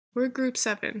We're Group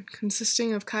 7,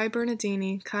 consisting of Kai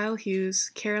Bernardini, Kyle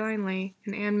Hughes, Caroline Lee,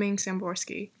 and Ann Ming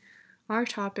Samborski. Our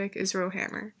topic is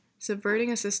Rowhammer,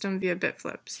 subverting a system via bit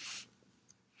flips.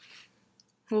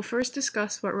 We'll first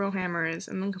discuss what Rowhammer is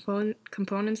and the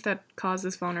components that cause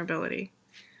this vulnerability.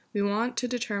 We want to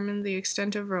determine the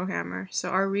extent of Rowhammer, so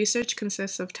our research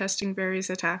consists of testing various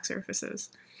attack surfaces.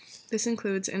 This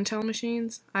includes Intel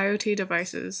machines, IoT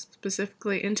devices,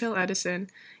 specifically Intel Edison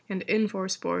and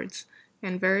Inforce boards,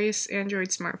 and various Android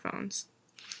smartphones.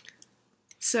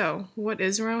 So, what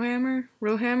is Rowhammer?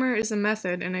 Rowhammer is a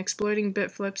method in exploiting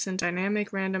bit flips in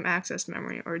dynamic random access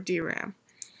memory, or DRAM.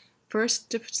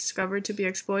 First discovered to be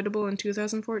exploitable in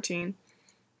 2014,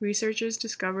 researchers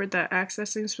discovered that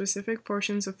accessing specific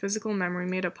portions of physical memory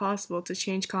made it possible to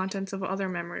change contents of other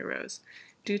memory rows,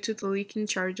 due to the leaking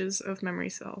charges of memory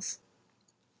cells.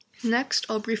 Next,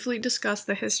 I'll briefly discuss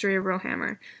the history of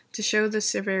Rowhammer to show the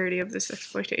severity of this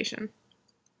exploitation.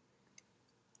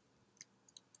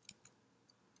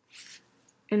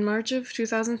 In March of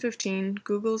 2015,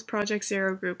 Google's Project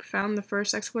Zero group found the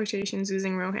first exploitations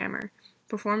using Rowhammer,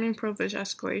 performing privilege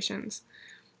escalations.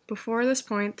 Before this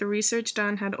point, the research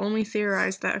done had only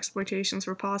theorized that exploitations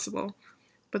were possible,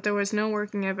 but there was no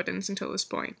working evidence until this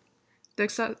point.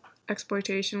 This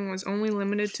exploitation was only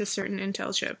limited to certain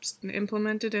Intel chips and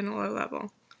implemented in a low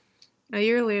level. A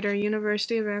year later,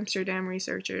 University of Amsterdam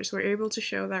researchers were able to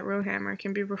show that Rowhammer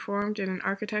can be performed in an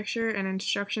architecture and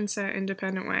instruction set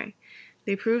independent way.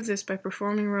 They proved this by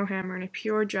performing Rowhammer in a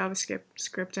pure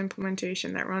JavaScript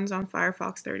implementation that runs on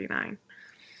Firefox 39.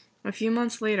 A few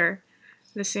months later,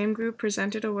 the same group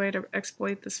presented a way to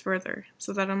exploit this further,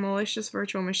 so that a malicious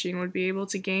virtual machine would be able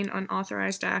to gain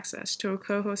unauthorized access to a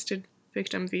co-hosted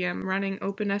victim VM running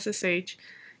OpenSSH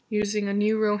using a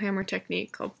new Rowhammer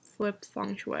technique called flip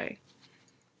feng shui.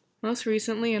 Most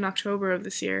recently, in October of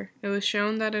this year, it was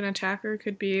shown that an attacker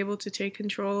could be able to take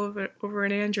control over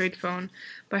an Android phone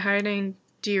by hiding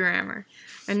DRAMmer,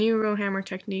 a new Rowhammer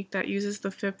technique that uses the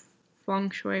flip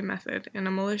feng shui method in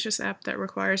a malicious app that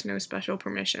requires no special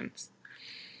permissions.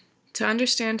 To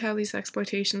understand how these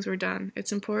exploitations were done,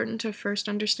 it's important to first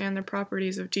understand the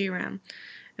properties of DRAM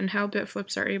and how bit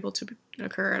flips are able to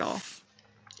occur at all.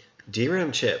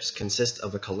 DRAM chips consist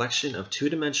of a collection of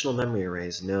two-dimensional memory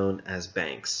arrays known as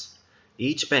banks.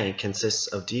 Each bank consists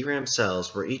of DRAM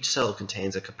cells where each cell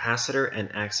contains a capacitor and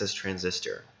access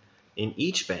transistor. In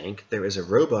each bank, there is a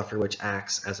row buffer which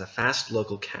acts as a fast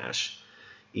local cache.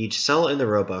 Each cell in the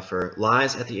row buffer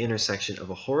lies at the intersection of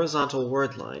a horizontal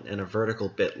word line and a vertical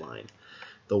bit line.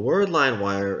 The word line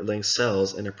wire links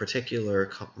cells in a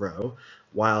particular row,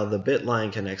 while the bit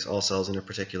line connects all cells in a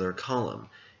particular column.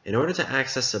 In order to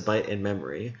access a byte in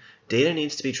memory, data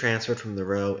needs to be transferred from the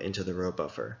row into the row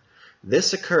buffer.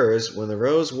 This occurs when the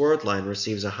row's word line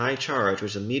receives a high charge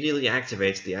which immediately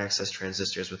activates the access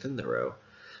transistors within the row.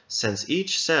 Since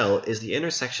each cell is the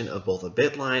intersection of both a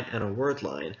bit line and a word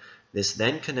line, this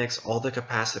then connects all the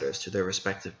capacitors to their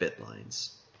respective bit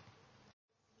lines.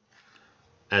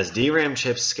 As DRAM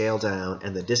chips scale down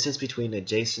and the distance between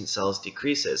adjacent cells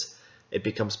decreases, it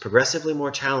becomes progressively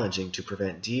more challenging to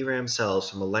prevent DRAM cells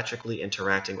from electrically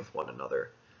interacting with one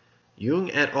another.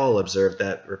 Jung et al. Observed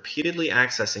that repeatedly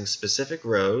accessing specific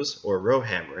rows, or row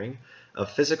hammering,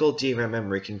 of physical DRAM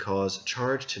memory can cause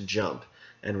charge to jump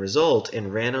and result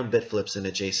in random bit flips in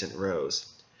adjacent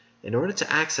rows. In order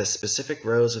to access specific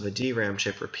rows of a DRAM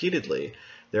chip repeatedly,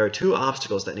 there are two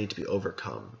obstacles that need to be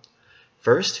overcome.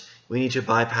 First, we need to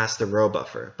bypass the row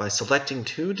buffer by selecting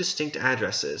two distinct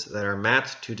addresses that are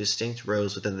mapped to distinct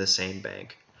rows within the same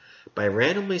bank. By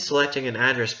randomly selecting an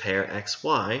address pair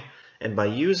XY, and by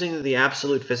using the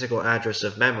absolute physical address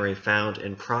of memory found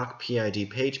in proc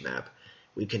PID page map,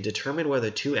 we can determine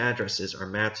whether two addresses are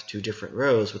mapped to different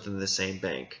rows within the same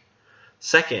bank.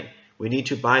 Second, we need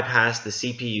to bypass the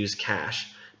CPU's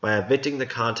cache by eviting the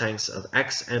contents of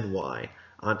X and Y.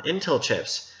 On Intel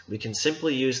chips, we can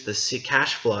simply use the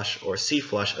cache flush or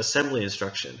CFlush assembly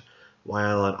instruction,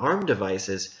 while on ARM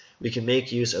devices, we can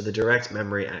make use of the direct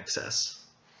memory access.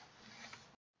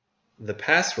 The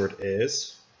password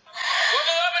is...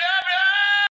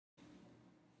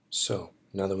 So,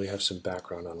 now that we have some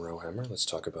background on Rowhammer, let's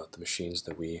talk about the machines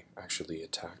that we actually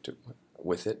attacked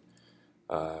with it.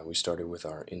 We started with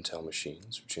our Intel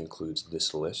machines, which includes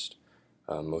this list,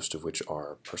 most of which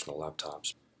are personal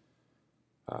laptops.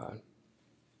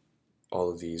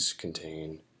 All of these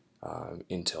contain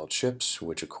Intel chips,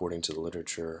 which according to the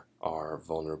literature are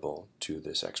vulnerable to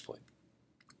this exploit.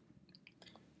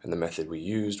 And the method we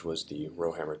used was the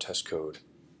Rowhammer test code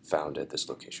found at this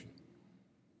location.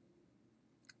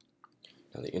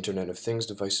 Now the Internet of Things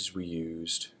devices we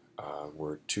used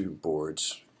were two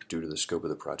boards due to the scope of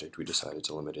the project, we decided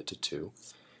to limit it to 2.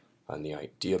 And the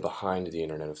idea behind the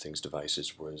Internet of Things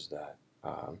devices was that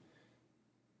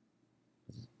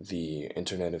the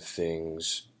Internet of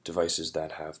Things devices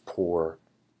that have poor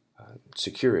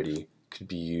security could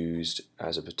be used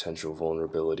as a potential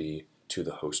vulnerability to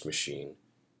the host machine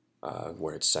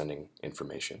where it's sending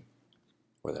information,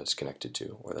 or that's connected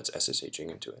to, or that's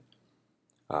SSHing into it.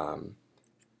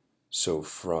 So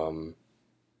from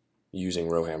using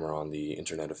Rowhammer on the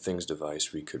Internet of Things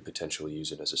device, we could potentially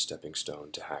use it as a stepping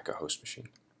stone to hack a host machine.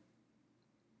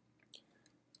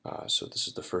 So this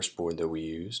is the first board that we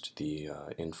used, the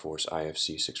Inforce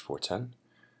IFC 6410.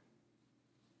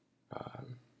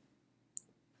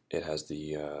 It has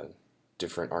the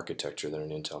different architecture than an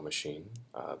Intel machine,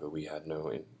 but we had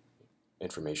no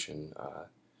information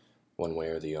one way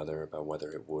or the other about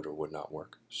whether it would or would not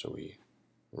work, so we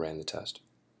ran the test.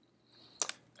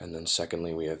 And then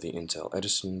secondly, we have the Intel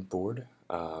Edison board,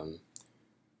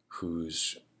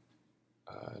 whose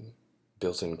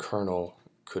built-in kernel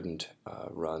couldn't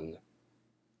run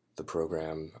the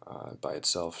program by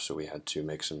itself, so we had to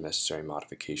make some necessary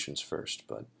modifications first,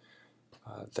 but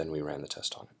then we ran the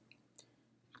test on it.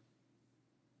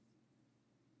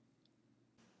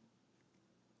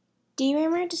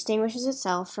 DRAMmer distinguishes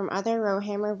itself from other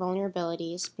Rowhammer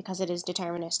vulnerabilities because it is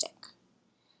deterministic.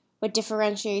 What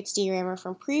differentiates DRAMmer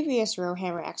from previous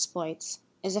Rowhammer exploits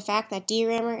is the fact that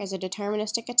DRAMmer is a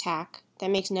deterministic attack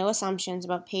that makes no assumptions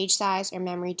about page size or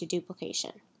memory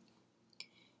deduplication.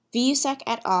 VUSEC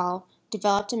et al.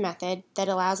 Developed a method that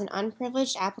allows an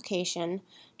unprivileged application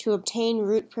to obtain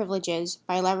root privileges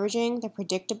by leveraging the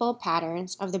predictable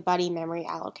patterns of the buddy memory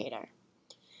allocator.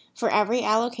 For every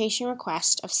allocation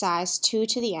request of size 2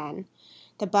 to the n,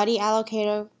 the buddy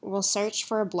allocator will search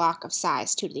for a block of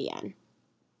size 2 to the n.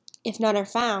 If none are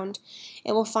found,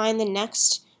 it will find the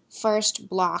next first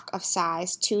block of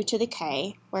size 2 to the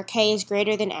k, where k is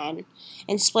greater than n,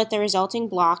 and split the resulting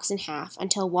blocks in half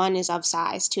until one is of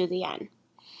size 2 to the n.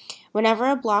 Whenever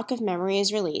a block of memory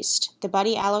is released, the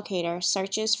buddy allocator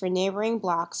searches for neighboring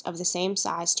blocks of the same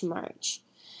size to merge,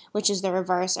 which is the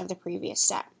reverse of the previous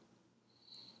step.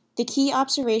 The key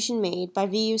observation made by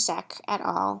VUSEC et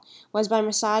al. Was by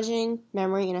massaging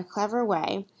memory in a clever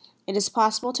way, it is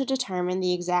possible to determine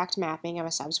the exact mapping of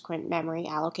a subsequent memory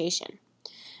allocation.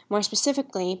 More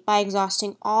specifically, by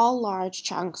exhausting all large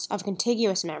chunks of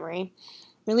contiguous memory,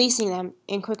 releasing them,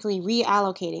 and quickly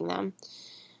reallocating them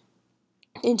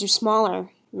into smaller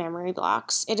memory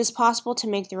blocks, it is possible to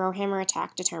make the Rowhammer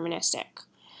attack deterministic.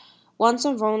 Once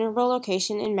a vulnerable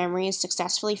location in memory is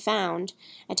successfully found,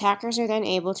 attackers are then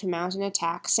able to mount an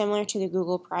attack similar to the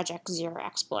Google Project Zero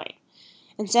exploit.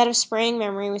 Instead of spraying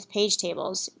memory with page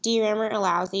tables, DRAMmer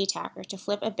allows the attacker to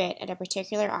flip a bit at a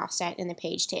particular offset in the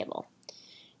page table.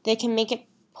 They can make it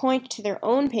point to their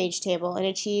own page table and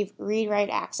achieve read-write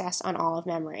access on all of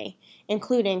memory,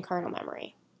 including kernel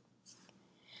memory.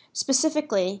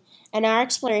 Specifically, in our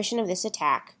exploration of this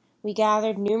attack, we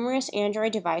gathered numerous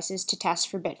Android devices to test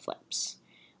for bit flips.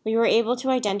 We were able to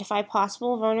identify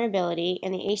possible vulnerability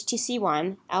in the HTC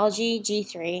One, LG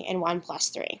G3, and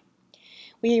OnePlus 3.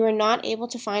 We were not able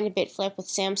to find a bit flip with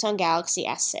Samsung Galaxy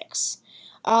S6.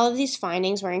 All of these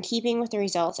findings were in keeping with the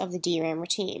results of the DRAMmer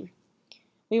team.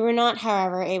 We were not,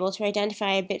 however, able to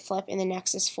identify a bit flip in the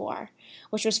Nexus 4,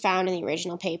 which was found in the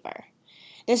original paper.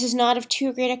 This is not of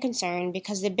too great a concern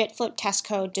because the bit flip test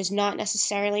code does not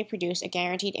necessarily produce a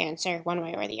guaranteed answer one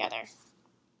way or the other.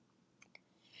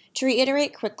 To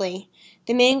reiterate quickly,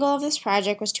 the main goal of this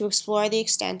project was to explore the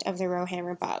extent of the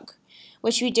Rowhammer bug,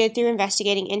 which we did through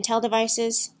investigating Intel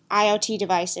devices, IoT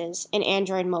devices, and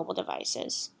Android mobile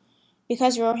devices.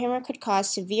 Because Rowhammer could cause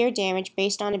severe damage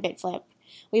based on a bit flip,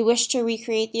 we wished to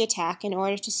recreate the attack in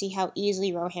order to see how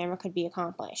easily Rowhammer could be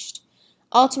accomplished.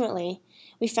 Ultimately,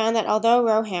 we found that although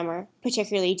Rowhammer,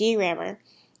 particularly DRAMmer,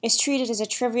 is treated as a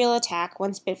trivial attack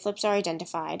once bit flips are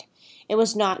identified, it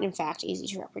was not in fact easy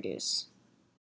to reproduce.